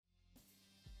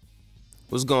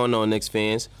What's going on, Knicks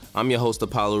fans? I'm your host,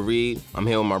 Apollo Reed. I'm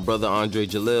here with my brother, André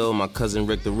Jalil, my cousin,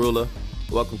 Rick D Rula.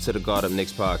 Welcome to the Guard Up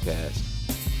Knicks podcast.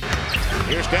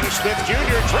 Here's Dennis Smith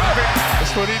Jr. driving.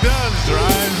 That's what he does.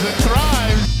 Drives and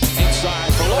drives.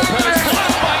 Inside for Lopez.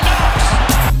 Blocked by Knox.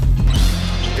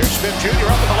 Here's Smith Jr.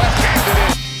 up in the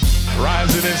left-handed.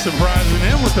 Rising and surprising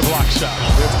him with the block shot.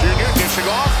 Smith Jr. dishing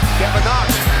off. Kevin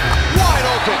Knox. Wide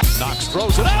open. Knox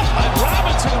throws it up. And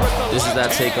Robinson with the This is our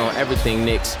take on everything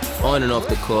Knicks, on and off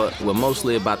the court. We're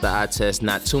mostly about the eye test,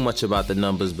 not too much about the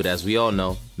numbers, but as we all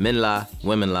know, men lie,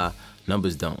 women lie,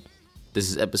 numbers don't. This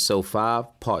is episode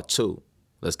 5, part 2.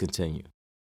 Let's continue.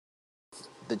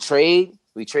 The trade,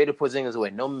 we traded Porzingis away.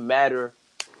 No matter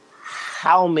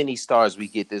how many stars we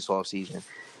get this offseason,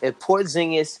 if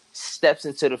Porzingis steps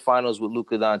into the finals with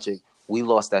Luka Doncic, we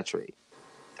lost that trade.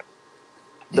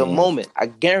 The moment, I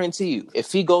guarantee you, if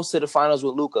he goes to the finals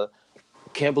with Luka,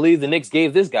 can't believe the Knicks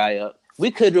gave this guy up. We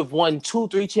could have won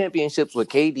 2-3 championships with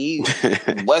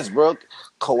KD, Westbrook,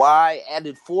 Kawhi,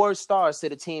 added 4 stars to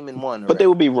the team and won. But they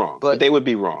would be wrong. But they would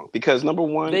be wrong because, number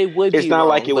one, it's not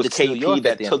like it was KP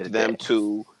that took them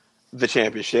to the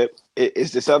championship.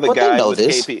 It's this other guy with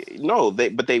KP. No,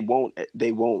 but they won't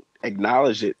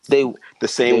acknowledge it the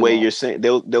same way you're saying.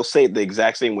 They'll say it the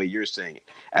exact same way you're saying it,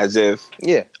 as if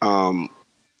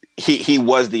he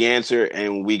was the answer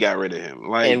and we got rid of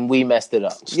him. And we messed it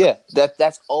up. Yeah,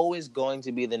 that's always going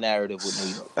to be the narrative with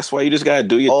New York. That's why you just gotta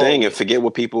do your thing and forget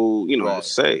what people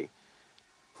say.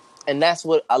 And that's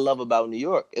what I love about New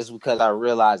York, is because I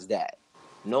realize that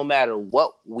no matter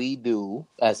what we do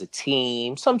as a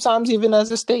team, sometimes even as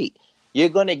a state, you're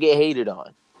gonna get hated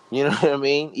on. You know what I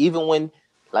mean? Even when,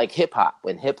 like,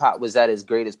 when hip hop was at its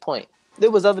greatest point,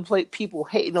 there was other people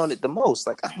hating on it the most.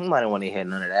 Like, I don't want to hear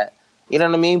none of that. You know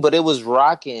what I mean? But it was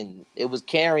rocking. It was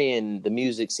carrying the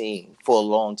music scene for a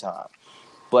long time.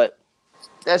 But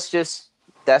that's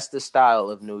the style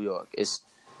of New York. It's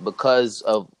because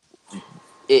of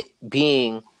it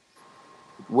being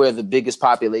where the biggest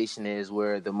population is,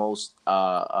 where the most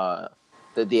the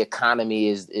economy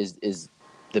is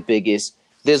the biggest.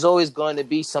 There's always going to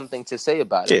be something to say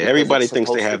about it. Yeah, everybody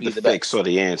thinks they have the fix or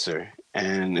the answer.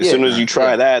 And as soon as you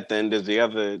try that, then there's the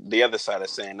other side of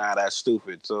saying, nah, that's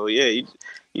stupid. So, yeah,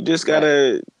 you just got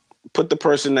to put the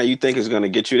person that you think is going to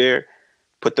get you there,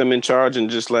 put them in charge, and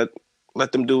just let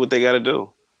them do what they got to do.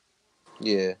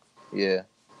 Yeah.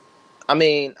 I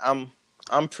mean,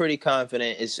 I'm pretty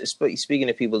confident. Speaking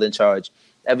of people in charge,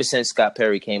 ever since Scott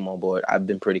Perry came on board, I've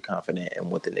been pretty confident in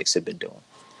what the Knicks have been doing.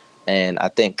 And I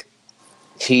think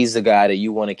he's the guy that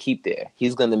you want to keep there.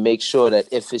 He's going to make sure that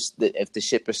if the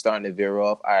ship is starting to veer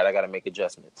off, all right, I got to make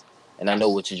adjustments. And I know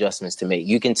which adjustments to make.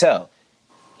 You can tell.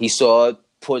 He saw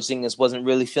Porzingis wasn't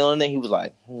really feeling it. He was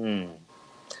like,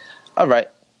 all right,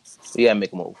 we got to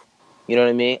make a move. You know what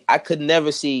I mean? I could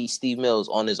never see Steve Mills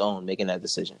on his own making that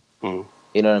decision. You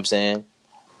know what I'm saying?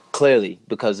 Clearly,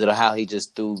 because of how he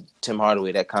just threw Tim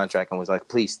Hardaway that contract and was like,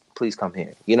 please come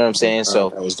here. You know what I'm saying?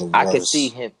 So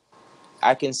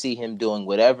I can see him doing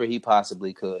whatever he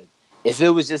possibly could, if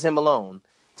it was just him alone,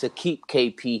 to keep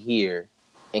KP here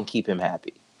and keep him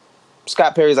happy.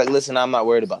 Scott Perry's like, listen, I'm not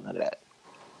worried about none of that.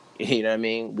 You know what I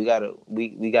mean? We got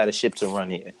a ship to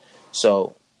run here.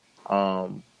 So,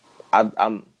 I'm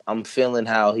feeling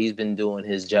how he's been doing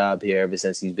his job here ever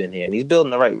since he's been here, and he's building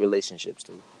the right relationships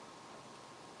too.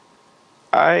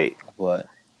 I've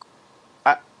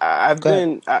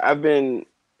been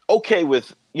okay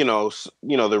with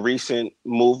the recent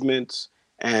movements,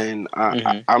 and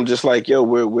I'm just like, yo,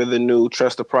 we're the new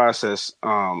trust the process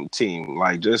team.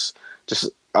 Like, just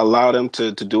allow them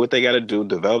to do what they got to do,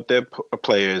 develop their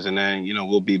players, and then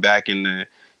we'll be back in the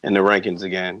rankings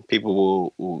again.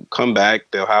 People will come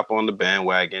back, they'll hop on the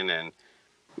bandwagon, and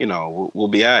we'll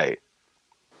be all right.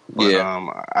 But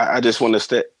I just want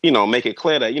to make it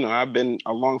clear that I've been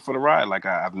along for the ride. Like,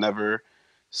 I've never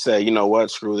say, you know what,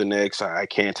 screw the Knicks, I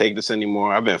can't take this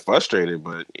anymore. I've been frustrated,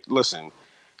 but listen,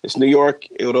 it's New York.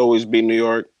 It would always be New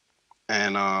York.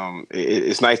 And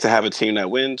it's nice to have a team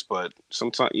that wins, but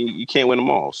sometimes you can't win them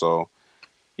all. So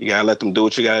you got to let them do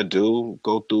what you got to do,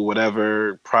 go through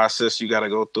whatever process you got to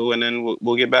go through, and then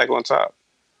we'll get back on top.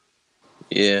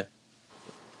 Yeah.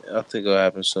 I think it'll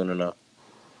happen soon enough.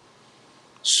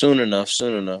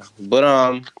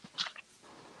 But,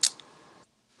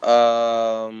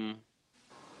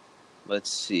 let's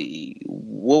see.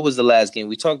 What was the last game?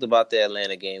 We talked about the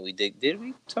Atlanta game. Did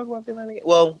we talk about the Atlanta game?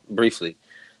 Well, briefly.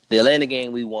 The Atlanta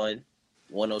game we won,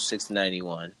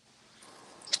 106-91.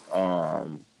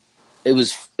 It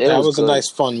was That was a good nice,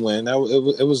 fun win.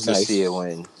 It was to nice. see it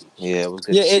win. Yeah, it was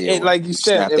good Yeah, to see it it win. like you We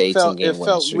said, snapped the 18 it game winning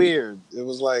felt streak. weird. It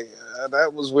was like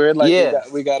that was weird. Like Yeah,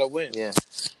 we got to win. yeah,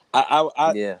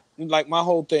 I yeah, like my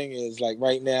whole thing is like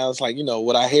right now it's like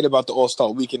what I hate about the All-Star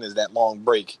weekend is that long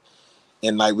break,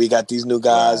 and like we got these new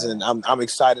guys, right. and I'm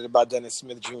excited about Dennis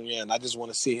Smith Jr. and I just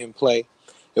want to see him play.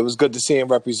 It was good to see him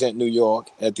represent New York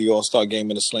at the All-Star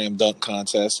game in the slam dunk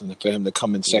contest, and for him to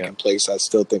come in Yeah, second place, I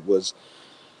still think was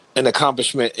an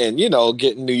accomplishment. And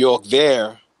getting New York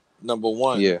there, number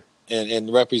one, yeah,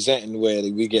 and representing where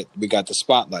we got the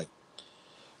spotlight.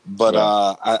 But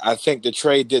right. I think the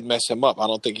trade did mess him up. I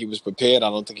don't think he was prepared. I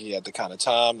don't think he had the kind of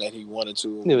time that he wanted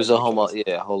to. It was a whole lot he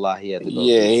had to go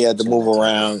Yeah, through he had to between move that time.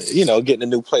 around. Getting a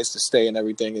new place to stay and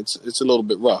everything. It's a little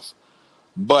bit rough.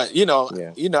 But Yeah,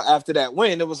 after that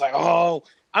win, it was like, oh,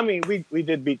 I mean, we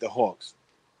did beat the Hawks.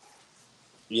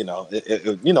 But we on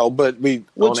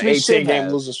which the we should 18 game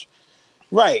have. losing.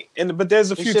 Right, but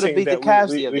there's a We few should have teams beat the that Cavs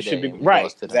the we other should day, be and we right.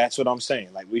 lost to them. That's what I'm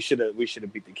saying. Like we should have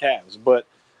beat the Cavs. But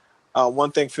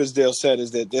one thing Fizdale said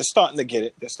is that they're starting to get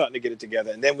it. They're starting to get it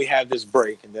together, and then we have this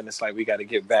break, and then it's like we got to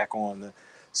get back on to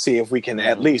see if we can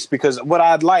at least. Because what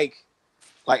I'd like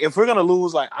if we're gonna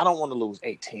lose, I don't want to lose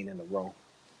 18 in a row.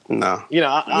 No. I don't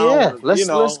Yeah, want to.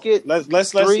 let's get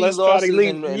Let's three try to losses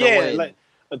leave. and a win.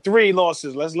 3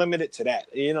 losses. Let's limit it to that.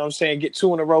 You know what I'm saying? Get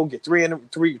 2 in a row. Get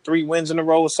 3 wins in a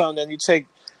row or something. Then you take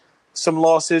some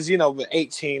losses. But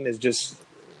 18 is just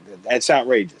that's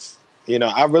outrageous.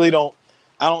 I really don't.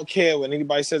 I don't care what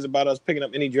anybody says about us picking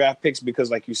up any draft picks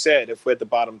because, like you said, if we're at the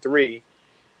bottom 3,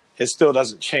 it still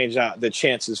doesn't change out the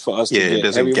chances for us to Yeah, get. it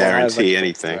doesn't Everyone has guarantee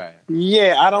anything. Right,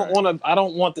 yeah, I don't want to. I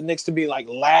don't want the Knicks to be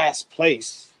last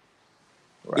place.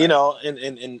 right.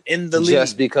 In the league.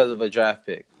 Just because of a draft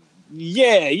pick.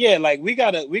 Yeah. We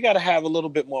gotta have a little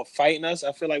bit more fight in us.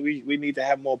 I feel like we need to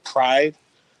have more pride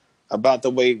about the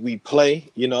way we play.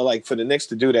 For the Knicks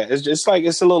to do that, it's just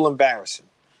it's a little embarrassing,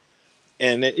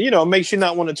 and it makes you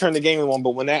not want to turn the game on.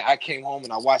 But when I came home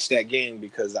and I watched that game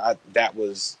because it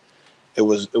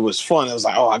was fun. It was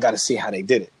like, oh, I got to see how they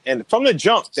did it. And from the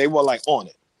jump, they were on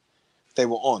it. They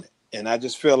were on it, and I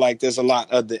just feel like there's a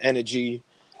lot of the energy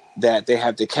that they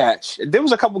have to catch. There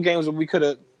was a couple games where we could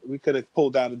have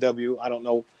pulled out a W. I don't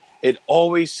know. It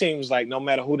always seems like no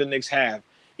matter who the Knicks have,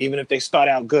 even if they start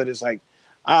out good, it's like,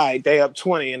 all right, they up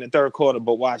 20 in the third quarter,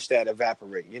 but watch that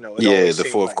evaporate. The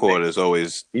fourth quarter is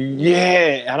always.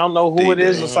 Yeah, I don't know who it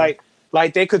is. Mm-hmm. It's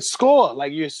like they could score.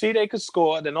 Like you see, they could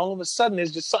score. Then all of a sudden,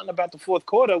 there's just something about the fourth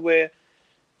quarter where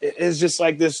it's just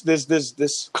like this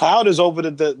cloud is over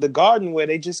the garden where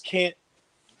they just can't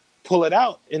pull it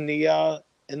out in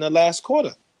the last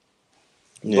quarter.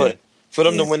 Yeah. But for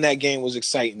them to win that game was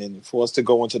exciting, and for us to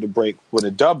go into the break with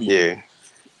a W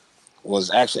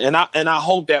was actually, and I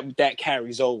hope that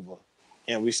carries over,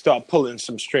 and we start pulling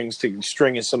some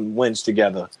stringing some wins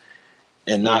together,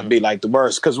 and not be like the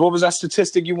worst. Because what was that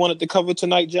statistic you wanted to cover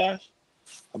tonight, Josh,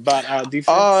 about our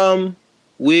defense?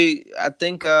 I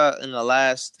think in the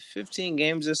last 15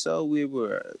 games or so, we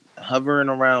were hovering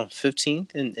around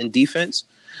 15th in defense,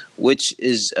 which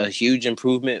is a huge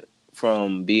improvement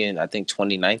from being, I think,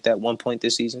 29th at one point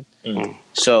this season. Mm-hmm.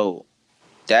 So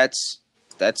that's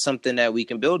something that we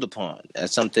can build upon.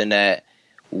 That's something that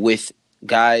with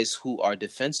guys who are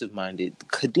defensive minded,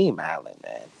 Kadeem Allen,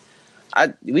 man.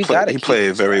 He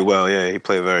played very well. Yeah, he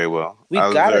played very well. I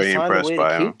was very impressed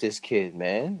by him. Keep this kid,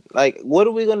 man. What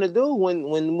are we gonna do when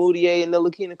Moutier and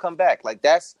Ntilikina come back?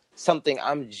 That's something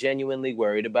I'm genuinely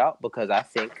worried about because I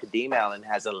think Kadeem Allen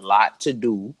has a lot to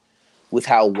do with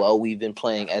how well we've been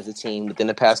playing as a team within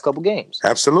the past couple games.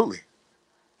 Absolutely.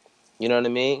 You know what I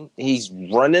mean? He's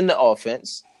running the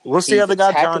offense. What's the other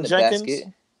guy, John Jenkins?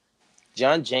 Basket.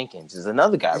 John Jenkins is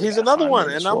another guy. He's another one,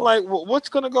 and I'm like, well, what's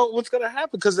gonna happen?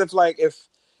 Because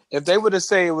if they were to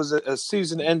say it was a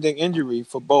season-ending injury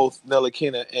for both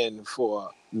Ntilikina and for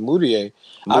Moutier,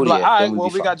 I'd be like, all right, well,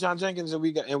 we got John Jenkins and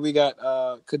we got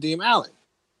Kadeem Allen.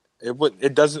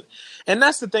 It doesn't, and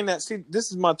that's the thing this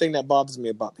is my thing that bothers me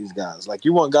about these guys.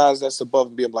 You want guys that's above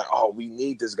and being like, oh, we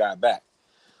need this guy back,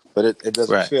 but it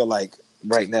doesn't feel like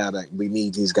right now that we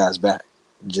need these guys back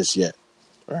just yet.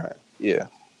 Right? Yeah.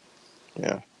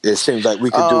 It seems like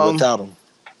we could do without them.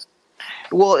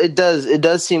 Well, it does. It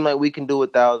does seem like we can do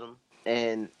without them,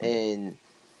 and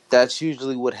that's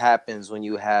usually what happens when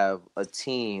you have a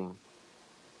team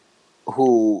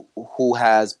who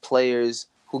has players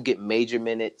who get major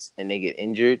minutes and they get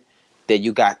injured. That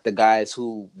you got the guys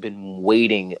who've been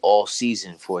waiting all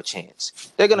season for a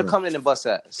chance. They're gonna come in and bust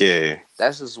ass. Yeah,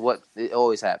 that's just what it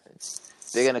always happens.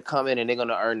 They're gonna come in and they're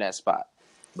gonna earn that spot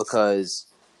because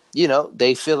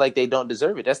they feel like they don't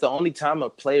deserve it. That's the only time a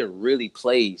player really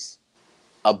plays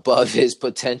above his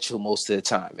potential most of the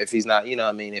time. If he's not,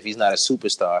 if he's not a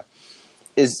superstar,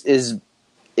 is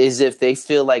if they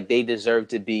feel like they deserve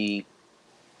to be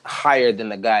higher than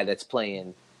the guy that's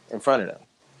playing in front of them.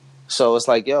 So it's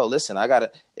like, yo, listen,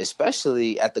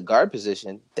 especially at the guard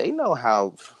position, they know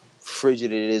how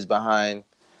frigid it is behind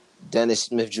Dennis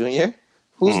Smith Jr.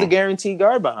 Who's the guaranteed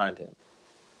guard behind him?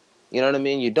 You know what I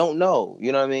mean? You don't know.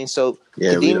 You know what I mean? So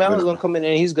Kadeem Allen's gonna come in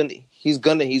and he's gonna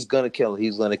kill.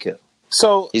 He's gonna kill.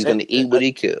 So he's gonna eat what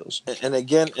he kills. And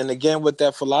again with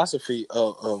that philosophy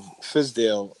of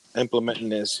Fizdale implementing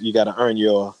this, you got to earn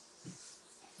your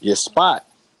spot.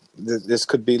 This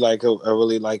could be like a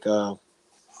really like a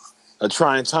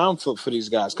trying time for these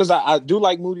guys, because I do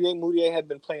like Moutier. Moutier had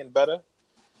been playing better.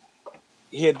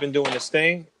 He had been doing his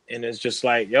thing, and it's just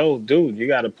like, yo, dude, you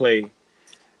got to play.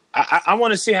 I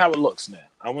want to see how it looks now.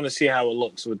 I want to see how it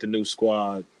looks with the new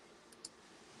squad.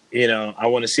 I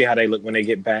want to see how they look when they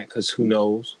get back, because who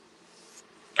knows.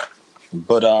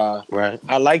 But right.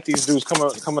 I like these dudes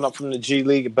coming up from the G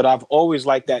League, but I've always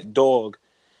liked that dog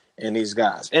in these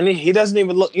guys. And he doesn't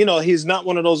even look, he's not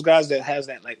one of those guys that has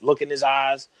that like look in his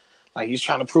eyes, like he's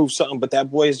trying to prove something, but that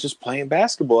boy is just playing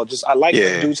basketball. I like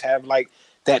when dudes have like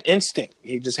that instinct.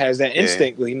 He just has that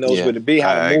instinct where he knows where to be,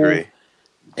 how to move. Agree.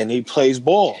 And he plays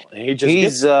ball. And you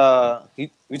talking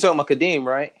about Kadeem,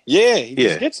 right? Yeah, he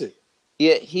just gets it.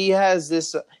 Yeah, he has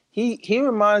this. He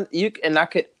reminds you, and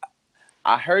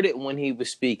I heard it when he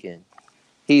was speaking.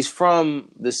 He's from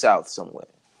the South somewhere,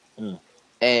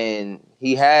 and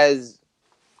he has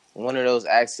one of those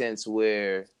accents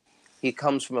where he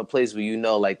comes from a place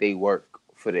where like they work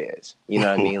for theirs. You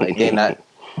know what I mean? Like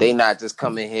they not just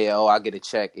coming here. Oh, I get a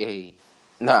check. Hey,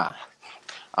 nah,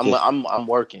 I'm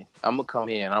working. I'm gonna come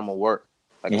here and I'm gonna work.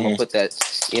 Like I'm gonna put that.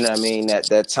 You know what I mean?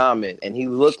 That time in. And he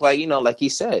looked like like he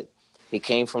said. He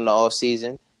came from the off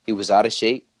season. He was out of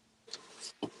shape.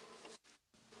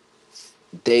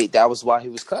 That was why he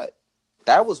was cut.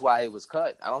 That was why he was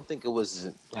cut. I don't think it was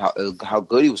how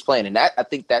good he was playing, and I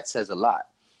think that says a lot.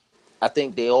 I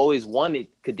think they always wanted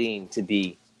Kadeem to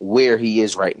be where he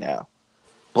is right now,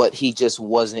 but he just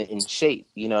wasn't in shape.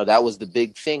 That was the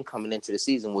big thing coming into the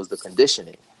season, was the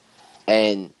conditioning.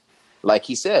 And like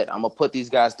he said, I'm going to put these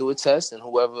guys through a test, and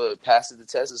whoever passes the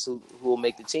test is who will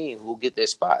make the team, who will get their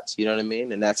spots. You know what I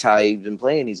mean? And that's how he's been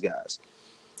playing these guys.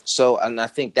 So, and I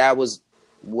think that was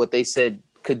what they said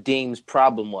Kadeem's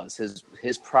problem was.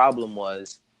 His problem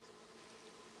was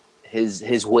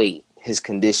his weight, his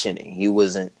conditioning. He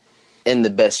wasn't in the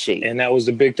best shape. And that was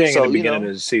the big thing in the beginning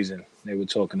of the season. They were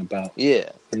talking about. Yeah.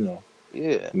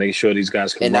 Make sure these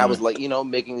guys can and run. That was like,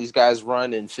 making these guys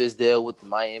run in Fizdale with the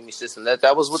Miami system.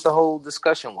 That was what the whole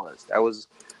discussion was. That was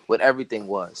what everything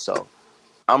was. So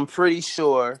I'm pretty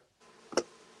sure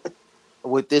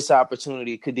with this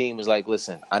opportunity, Kadeem was like,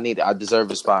 listen, I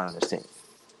deserve a spot on this team.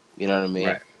 You know what I mean?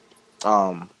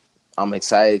 Right. I'm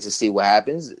excited to see what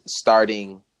happens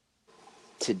starting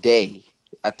today.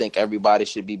 I think everybody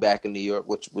should be back in New York,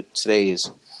 which today is,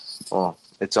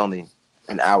 it's only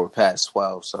an hour past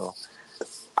 12. So,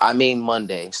 I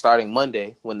mean starting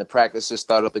Monday, when the practices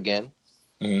start up again.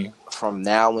 Mm-hmm. From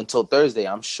now until Thursday,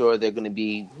 I'm sure they're going to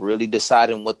be really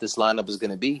deciding what this lineup is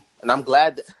going to be. And I'm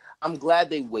glad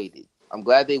they waited. I'm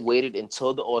glad they waited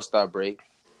until the All-Star break,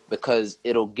 because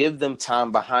it'll give them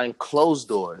time behind closed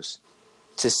doors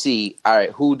to see, all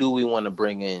right, who do we want to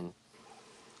bring in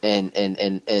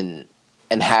and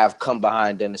have come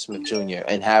behind Dennis Smith Jr.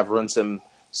 and have run some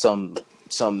 2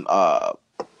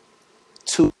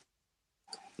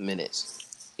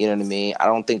 minutes. You know what I mean? I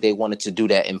don't think they wanted to do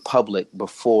that in public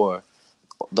before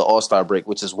the All-Star break,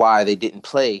 which is why they didn't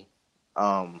play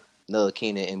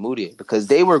Ntilikina and Moutier, because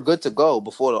they were good to go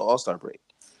before the All-Star break.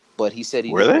 But he said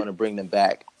he didn't want to bring them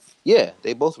back. Yeah,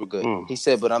 they both were good. He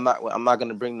said, but I'm not going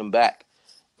to bring them back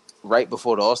right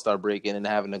before the All-Star break and then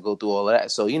having to go through all of that.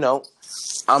 So,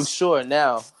 I'm sure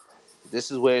now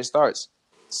this is where it starts.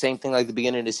 Same thing like the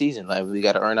beginning of the season. Like, we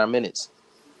got to earn our minutes.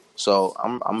 So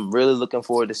I'm really looking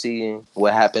forward to seeing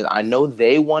what happens. I know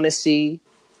they want to see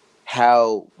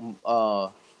how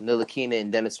Ntilikina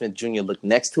and Dennis Smith Jr. look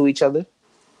next to each other.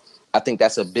 I think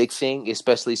that's a big thing,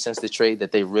 especially since the trade,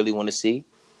 that they really want to see.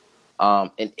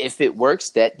 And if it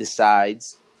works, that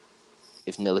decides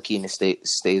if Ntilikina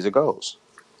stays or goes.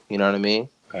 You know what I mean?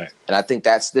 Right. And I think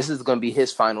this is going to be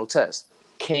his final test.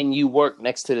 Can you work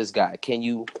next to this guy? Can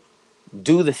you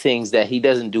do the things that he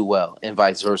doesn't do well, and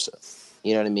vice versa?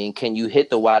 You know what I mean? Can you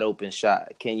hit the wide open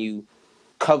shot? Can you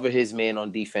cover his man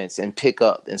on defense and pick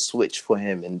up and switch for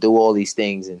him and do all these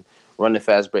things and run the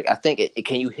fast break? I think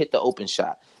can you hit the open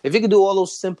shot? If you can do all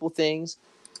those simple things,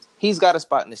 he's got a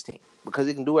spot in this team because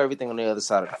he can do everything on the other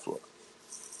side of the floor.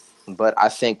 But I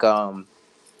think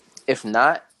if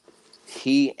not,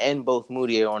 he and both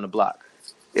Moody are on the block.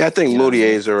 Yeah, I think You know what I Moutier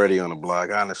mean? is already on the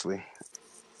block, honestly.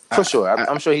 For sure.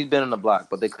 I'm sure he's been on the block,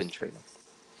 but they couldn't trade him.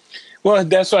 Well,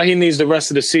 that's why he needs the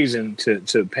rest of the season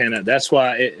to pan out. That's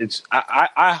why it's.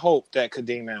 I hope that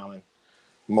Kadeem Allen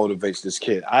motivates this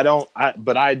kid.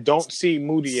 But I don't see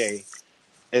Moutier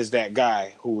as that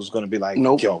guy who's going to be like,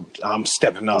 Nope. yo, I'm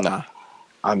stepping up. Nah.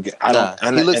 I Nah. don't.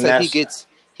 And, He looks and like that's,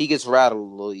 he gets rattled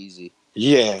a little easy.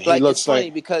 Yeah, he Like looks it's funny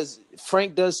like because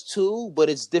Frank does too, but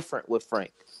it's different with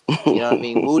Frank. You know what I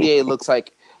mean? Moutier looks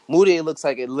like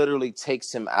it literally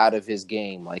takes him out of his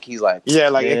game. Like he's like,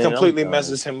 like man, it I'm completely done.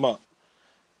 messes him up.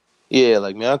 Yeah,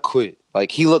 like man, I quit.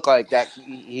 Like he looked like that.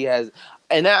 He has,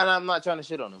 and I'm not trying to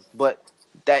shit on him, but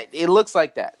that it looks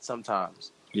like that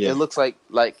sometimes. Yeah. It looks like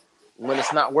when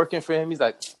it's not working for him, he's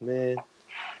like, man,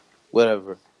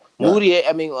 whatever. Moody,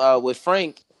 I mean, with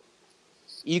Frank,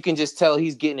 you can just tell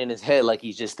he's getting in his head like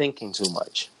he's just thinking too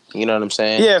much. You know what I'm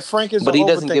saying? Yeah, Frank is. But he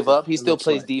doesn't give overthinker, up. He still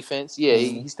plays defense. Yeah,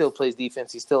 he still plays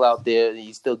defense. He's still out there.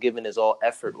 He's still giving his all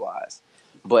effort wise.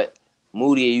 But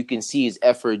Moody, you can see his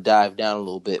effort dive down a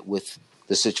little bit with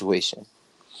the situation.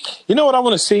 You know what I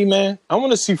want to see, man? I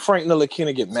want to see Frank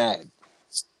Ntilikina get mad.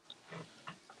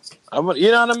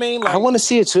 You know what I mean? Like, I want to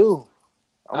see it too.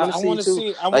 I want to see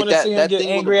it too. I want to see him get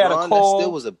angry at a call. That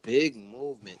still was a big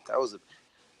movement. That was a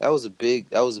big.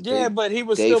 Yeah, big but he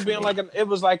was day still for being me. like it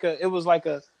was like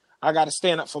a I got to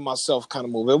stand up for myself kind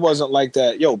of move. It wasn't like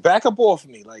that. Yo, back up off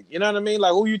me. Like, you know what I mean?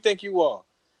 Like, who you think you are?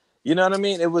 You know what I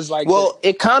mean? It was like, well,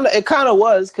 it kind of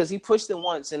was because he pushed him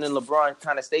once and then LeBron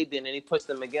kind of stayed there and then he pushed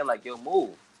him again like, yo, move.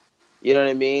 You know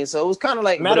what I mean? So it was kind of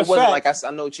like, but it wasn't like I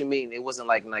know what you mean. It wasn't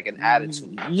like an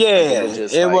attitude. Yeah,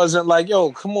 Like, it wasn't like,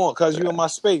 yo, come on, cause you're in my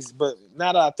space. But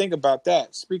now that I think about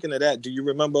that, speaking of that, do you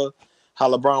remember how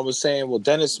LeBron was saying, well,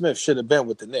 Dennis Smith should have been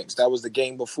with the Knicks? That was the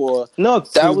game before. No,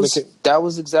 that was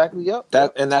exactly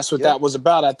and that's what that was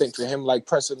about. I think for him, like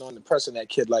pressing that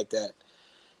kid like that,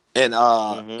 and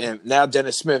and now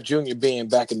Dennis Smith Jr. being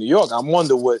back in New York, I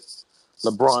wonder what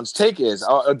LeBron's take is.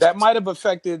 That might have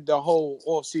affected the whole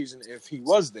offseason if he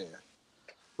was there.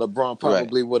 LeBron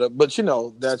probably would have, but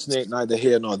that's neither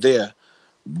here nor there.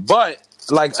 But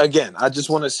like again, I just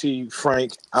want to see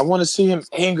Frank. I want to see him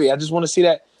angry. I just want to see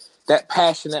that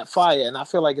passion, that fire, and I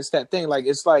feel like it's that thing. Like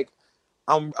it's like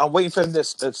I'm waiting for him to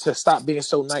stop being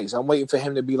so nice. I'm waiting for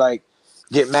him to be like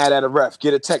get mad at a ref,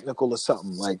 get a technical or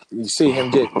something. Like you see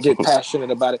him get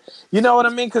passionate about it. You know what I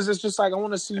mean? Because it's just like I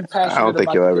want to see you passionate. I don't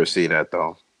think you'll ever see that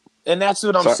though. And that's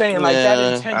what I'm saying. Like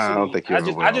that intensity. I don't think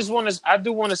I just want to. I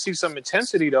do want to see some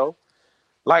intensity though.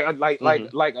 Like a bad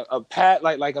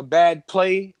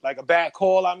play, like a bad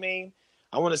call. I mean,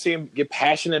 I want to see him get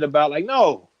passionate about like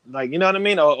no, like you know what I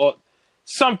mean, or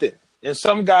something. And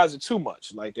some guys are too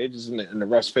much. Like they're just in the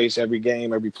ref's face every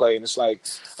game, every play, and it's like,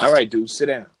 all right, dude, sit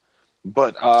down.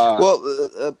 But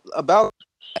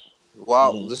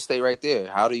let's stay right there.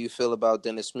 How do you feel about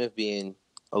Dennis Smith being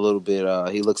a little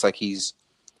bit? He looks like he's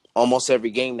almost every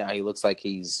game now. He looks like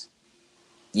he's,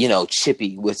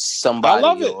 chippy with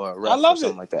somebody or a ref or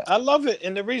something like that. I love it,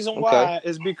 and the reason why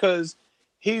is because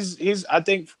he's. I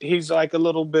think he's like a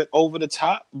little bit over the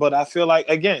top, but I feel like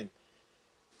again.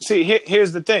 See,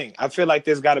 here's the thing. I feel like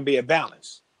there's got to be a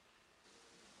balance.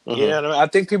 You know what I mean? I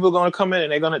think people are going to come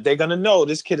in and they're gonna know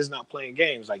this kid is not playing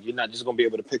games. Like you're not just going to be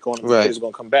able to pick on him. Right. He's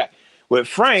going to come back. With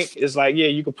Frank, it's like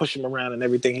you can push him around and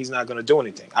everything. He's not going to do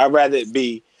anything. I'd rather it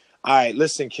be, all right,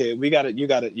 listen, kid, you got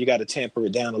to tamper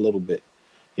it down a little bit.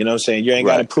 You know what I'm saying? You ain't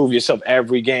got to prove yourself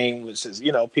every game. Which is,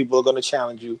 people are going to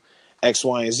challenge you, X,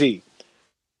 Y, and Z.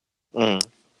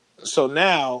 So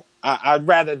now I'd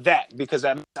rather that because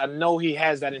I know he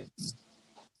has that.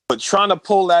 But trying to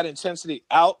pull that intensity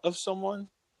out of someone.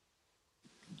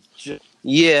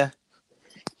 Yeah.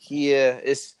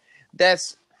 He's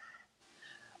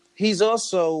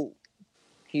also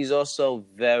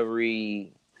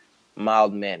very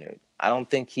mild mannered. I don't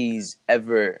think he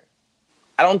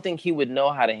would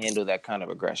know how to handle that kind of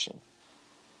aggression.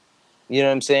 You know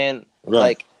what I'm saying?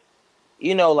 Right.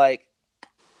 Like,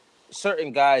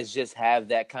 certain guys just have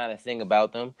that kind of thing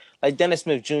about them. Like Dennis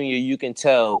Smith Jr., you can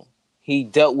tell he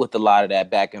dealt with a lot of that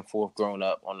back and forth growing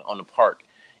up on the park.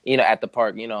 At the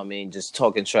park, you know what I mean? Just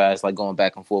talking trash, like going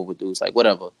back and forth with dudes, like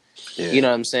whatever. Yeah. You know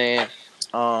what I'm saying?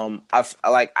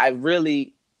 I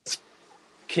really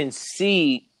can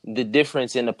see the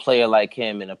difference in a player like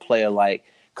him and a player like,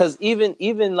 because even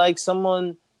like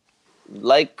someone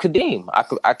like Kadeem, I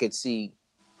could see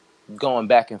going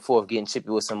back and forth, getting chippy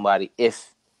with somebody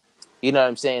if, you know what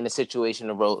I'm saying, the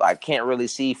situation arose. I can't really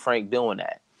see Frank doing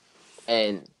that.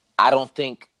 And I don't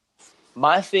think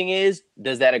my thing is,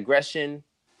 does that aggression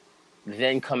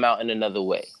then come out in another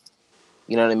way?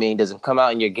 You know what I mean? Does it come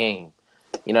out in your game?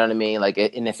 You know what I mean? Like,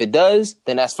 and if it does,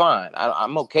 then that's fine.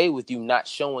 I'm okay with you not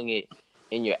showing it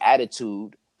in your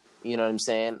attitude. You know what I'm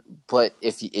saying? But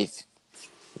if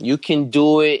you can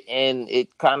do it and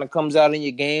it kind of comes out in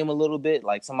your game a little bit,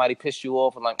 like somebody pissed you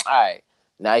off and like, all right,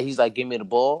 now he's like, give me the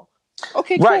ball.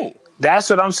 Okay, Right. cool. That's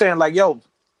what I'm saying. Like, yo,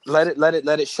 let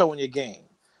it show in your game.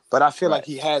 But I feel like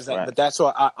he has that. Right. But that's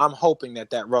what I'm hoping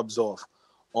that rubs off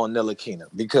on Ntilikina,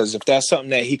 because if that's something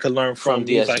that he could learn from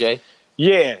DSJ. like,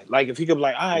 yeah, like if he could be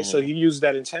like, all right, so he used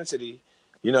that intensity.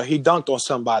 You know, he dunked on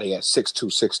somebody at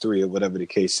 6'2", 6'3", or whatever the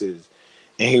case is.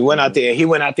 And he went out there. He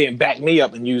went out there and backed me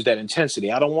up and used that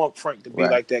intensity. I don't want Frank to be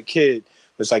like that kid.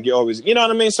 It's like you always, you know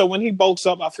what I mean. So when he bulks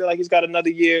up, I feel like he's got another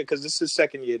year, because this is his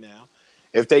second year now.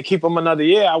 If they keep him another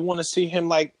year, I want to see him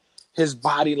like his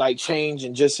body like change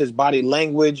and just his body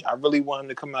language. I really want him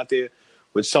to come out there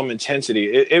with some intensity.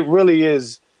 It really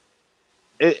is.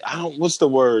 What's the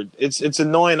word? It's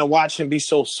annoying to watch him be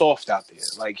so soft out there.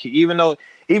 Like even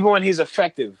when he's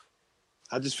effective,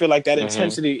 I just feel like that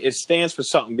intensity, it stands for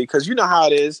something, because you know how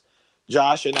it is,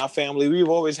 Josh, and our family. We've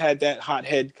always had that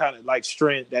hothead kind of like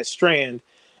strand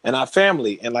in our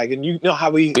family, and you know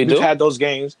how we've had those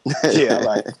games, yeah,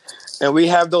 like, and we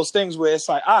have those things where it's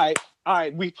like, all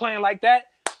right, we playing like that.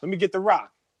 Let me get the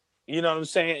rock. You know what I'm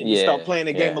saying? And you start playing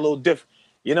the game a little different.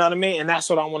 You know what I mean? And that's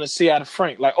what I want to see out of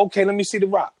Frank. Like, okay, let me see the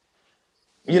rock.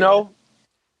 You know?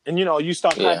 And, you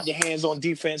start clapping your hands on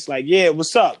defense. Like, yeah,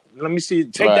 what's up? Let me see.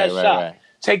 Take that shot. Right.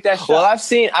 Take that shot. Well, I've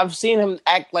seen him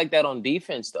act like that on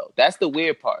defense, though. That's the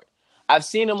weird part. I've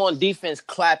seen him on defense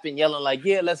clapping, yelling like,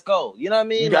 yeah, let's go. You know what I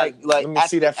mean? Let me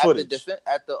see that footage.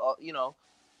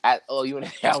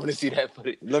 I want to see that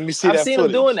footage. Let me see that footage. I've seen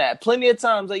him doing that plenty of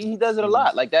times. Like, he does it a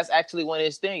lot. Like, that's actually one of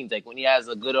his things. Like, when he has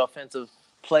a good offensive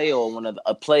play, or when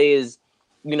a play is,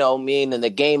 and the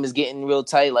game is getting real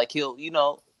tight, like he'll,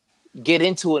 get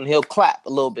into it and he'll clap a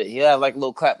little bit. He'll have like a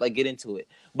little clap, like get into it.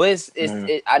 But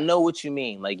I know what you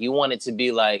mean. Like, you want it to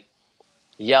be like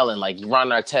yelling, like Ron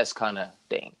Artest kind of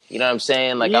thing. You know what I'm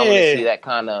saying? Like, I want to see that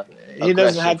kind of. He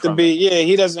doesn't have to be. Yeah,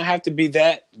 he doesn't have to be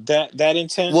that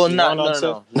intense. Well, not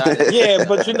no. Yeah,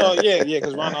 but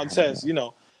because Ron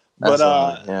Artest, But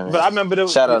but I remember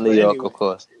shout out New York, of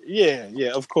course. Yeah,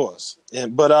 of course.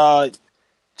 But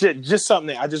just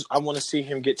something that I want to see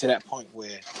him get to that point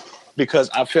where, because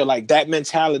I feel like that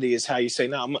mentality is how you say,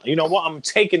 "No, you know what? I'm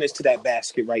taking this to that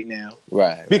basket right now."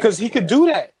 Right. Because he could do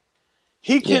that.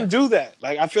 He can do that.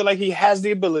 Like, I feel like he has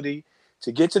the ability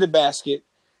to get to the basket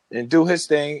and do his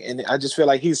thing, and I just feel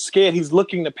like he's scared. He's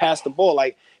looking to pass the ball,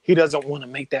 like he doesn't want to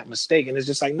make that mistake, and it's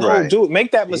just like, no, dude,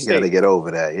 make that mistake. You got to get over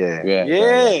that.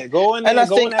 Yeah. Go in there. And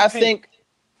I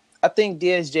think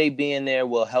DSJ being there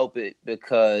will help it,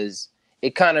 because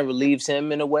it kind of relieves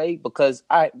him in a way. Because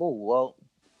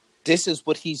this is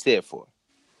what he's there for.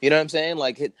 You know what I'm saying?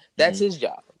 Like, that's his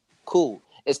job. Cool.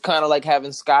 It's kind of like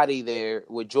having Scotty there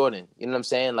with Jordan. You know what I'm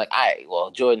saying? Like,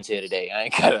 Jordan's here today.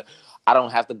 I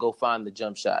don't have to go find the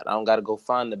jump shot. I don't got to go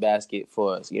find the basket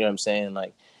for us. You know what I'm saying?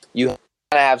 Like, you got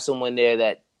to have someone there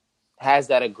that has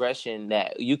that aggression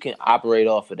that you can operate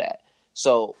off of that.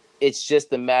 So it's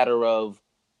just a matter of,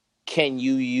 can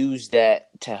you use that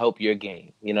to help your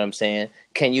game? You know what I'm saying?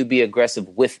 Can you be aggressive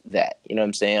with that? You know what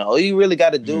I'm saying? All you really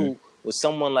got to do with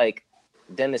someone like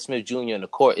Dennis Smith Jr. in the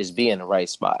court is be in the right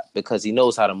spot, because he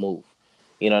knows how to move.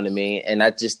 You know what I mean? And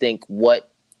I just think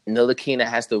what Ntilikina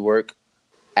has to work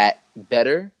at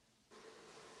better,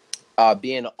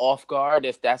 being off guard,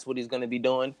 if that's what he's going to be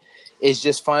doing, is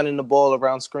just finding the ball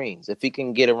around screens. If he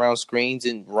can get around screens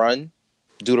and run,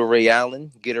 do the Ray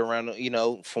Allen, get around,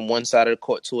 from one side of the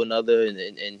court to another,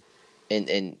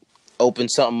 and open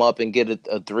something up and get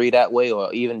a three that way,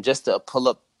 or even just a pull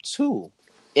up two,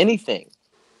 anything.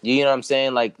 You know what I'm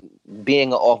saying? Like, being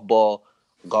an off-ball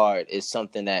guard is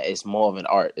something that is more of an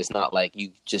art. It's not like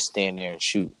you just stand there and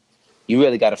shoot. You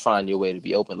really got to find your way to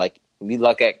be open. Like, we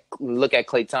look at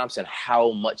Klay Thompson,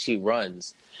 how much he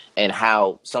runs, and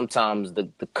how sometimes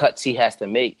the cuts he has to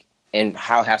make, and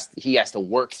how he has to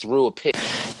work through a pick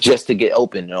just to get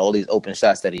open, and all these open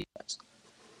shots that he has.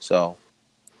 So,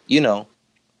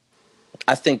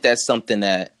 I think that's something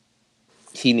that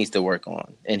he needs to work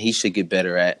on, and he should get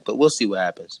better at. But we'll see what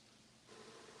happens.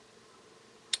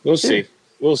 We'll see.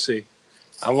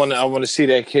 I want to see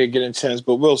that kid get intense,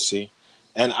 but we'll see.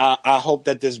 And I hope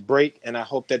that this break, and I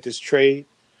hope that this trade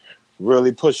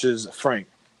really pushes Frank.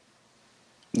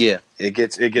 Yeah, it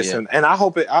gets him, and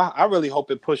I really hope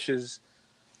it pushes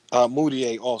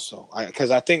Moutier also,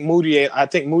 because I think Moutier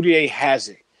has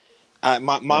it.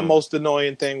 My most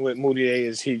annoying thing with Moutier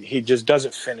is he just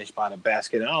doesn't finish by the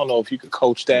basket. I don't know if you could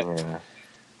coach that,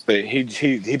 but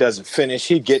he doesn't finish.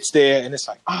 He gets there, and it's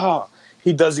like,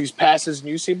 he does these passes, and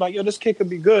you see, like, yo, this kid could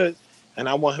be good, and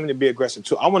I want him to be aggressive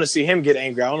too. I want to see him get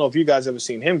angry. I don't know if you guys ever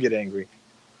seen him get angry.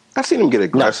 I've seen him get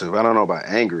aggressive. No. I don't know about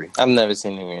angry. I've never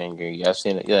seen him get angry. I've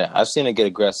seen it. Yeah, I've seen him get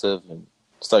aggressive and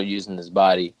start using his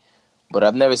body, but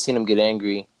I've never seen him get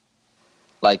angry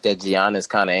like that. Giannis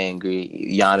kind of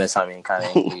angry. Kind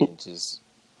of angry and just,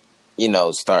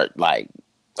 start like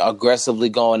aggressively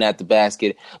going at the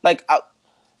basket. Like,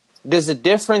 there's a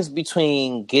difference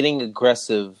between getting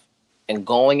aggressive and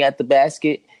going at the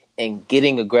basket and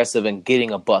getting aggressive and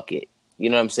getting a bucket. You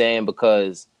know what I'm saying?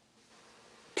 Because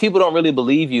people don't really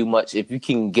believe you much if you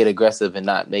can get aggressive and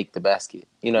not make the basket.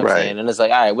 You know what I'm saying? And it's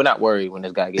like, all right, we're not worried when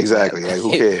this guy gets mad. Like,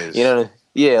 who cares?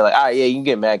 Yeah, like, all right, yeah, you can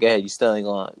get mad. Go ahead. You still ain't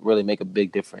gonna really make a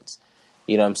big difference.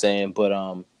 You know what I'm saying? But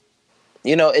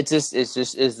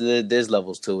there's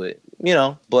levels to it.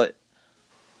 But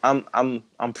I'm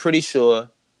pretty sure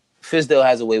Fizdale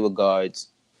has a way with guards.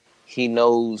 He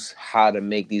knows how to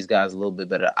make these guys a little bit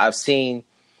better. I've seen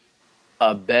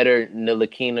a better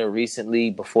Ntilikina recently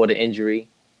before the injury.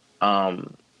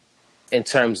 In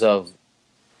terms of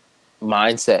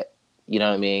mindset, you know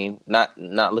what I mean? Not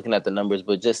looking at the numbers,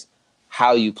 but just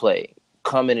how you play,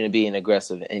 coming in and being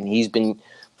aggressive. And he's been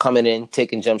coming in,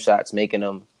 taking jump shots, making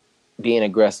them, being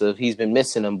aggressive. He's been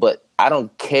missing them, but I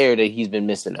don't care that he's been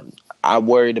missing them. I'm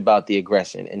worried about the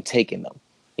aggression and taking them.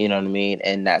 You know what I mean?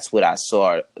 And that's what I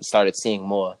started seeing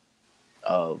more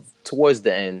of towards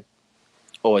the end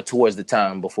or towards the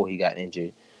time before he got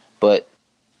injured. But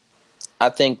I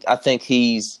think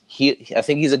he's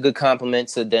a good compliment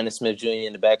to Dennis Smith Jr.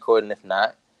 in the backcourt, and if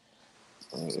not,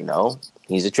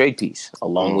 he's a trade piece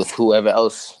along with whoever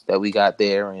else that we got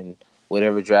there and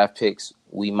whatever draft picks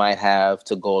we might have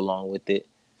to go along with it.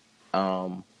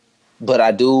 But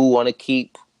I do want to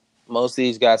keep most of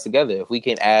these guys together. If we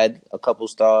can add a couple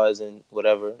stars and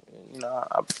whatever,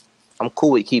 I'm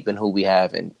cool with keeping who we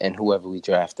have and whoever we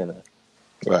draft in the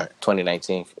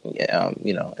 2019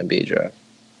 NBA draft.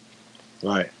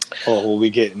 Right. Or will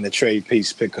we get in the trade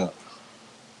piece pickup?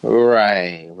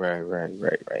 Right. I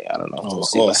don't know. We'll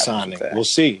see what signing. We'll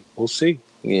see.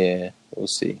 Yeah, we'll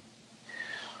see.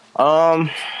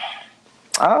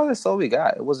 That's all we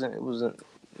got. It wasn't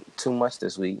too much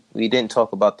this week. We didn't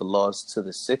talk about the loss to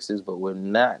the Sixers, but we're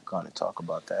not going to talk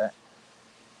about that.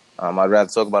 I'd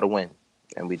rather talk about a win,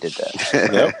 and we did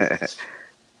that. Yep.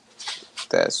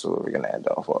 That's what we're going to end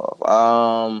off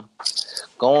of.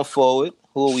 Going forward,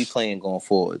 who are we playing going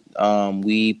forward?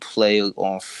 We play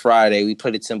on Friday. We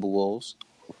play the Timberwolves.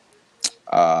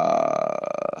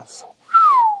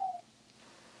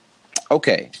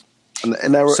 Okay.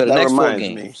 And that reminds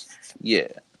me. Yeah.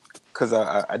 Because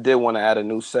I did want to add a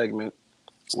new segment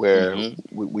where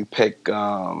we pick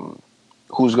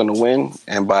who's going to win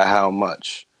and by how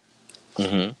much.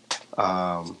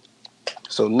 Mm-hmm.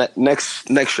 So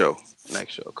next show.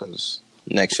 Next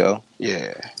show?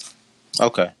 Yeah.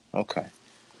 Okay.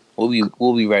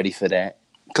 We'll be ready for that.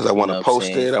 Because I want to post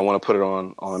it. I want to put it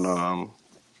on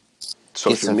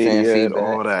social media and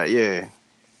all that. Yeah.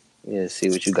 Yeah, see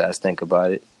what you guys think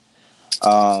about it.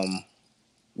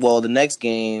 Well, the next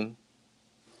game,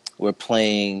 we're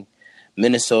playing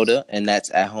Minnesota, and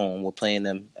that's at home. We're playing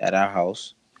them at our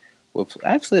house.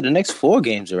 Actually, the next 4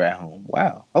 games are at home.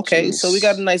 Wow. Okay, Jeez. So we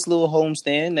got a nice little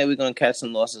homestand that we're going to catch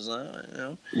some losses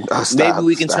on. Maybe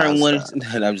we can turn one.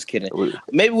 No, I'm just kidding.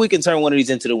 Maybe we can turn one of these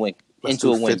into a win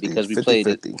because we played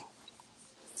 50. It.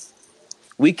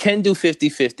 We can do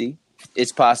 50-50.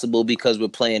 It's possible because we're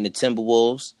playing the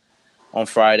Timberwolves on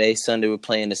Friday. Sunday, we're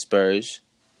playing the Spurs.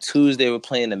 Tuesday, we're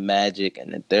playing the Magic.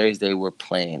 And then Thursday, we're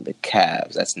playing the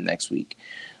Cavs. That's next week.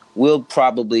 You'll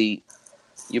probably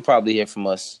hear from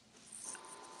us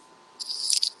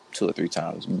 2 or 3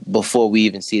 times before we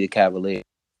even see the Cavaliers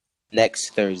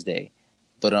next Thursday.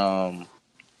 But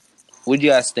what do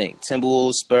you guys think?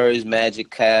 Timberwolves, Spurs, Magic,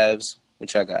 Cavs.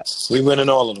 What y'all got? We winning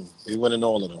all of them.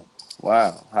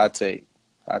 Wow, hot take.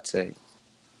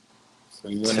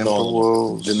 We winning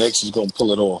all of them. The Knicks is gonna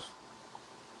pull it off.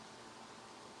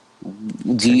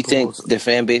 Do you think the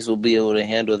fan base will be able to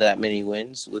handle that many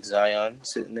wins with Zion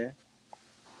sitting there?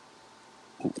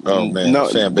 Oh man, the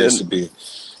fan base would be.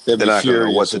 They'd be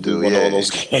furious what to do. Win all those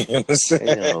games.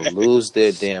 They'll lose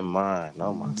their damn mind.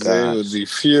 Oh my god, they would be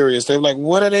furious. They're like,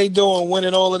 "What are they doing,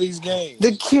 winning all of these games?"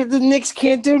 The Knicks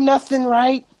can't do nothing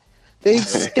right. They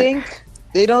stink.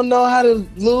 They don't know how to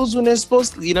lose when they're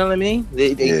supposed to. You know what I mean?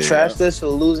 They trashed us for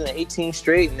losing 18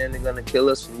 straight, and then they're gonna kill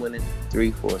us for winning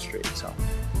 3-4 straight. So,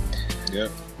 yeah,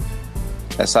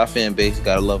 that's our fan base.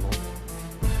 Gotta love them.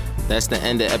 That's the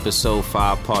end of episode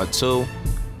 5, part 2.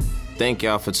 Thank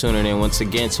y'all for tuning in once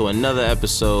again to another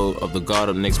episode of the God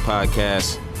of Knicks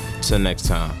podcast. Till next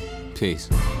time. Peace.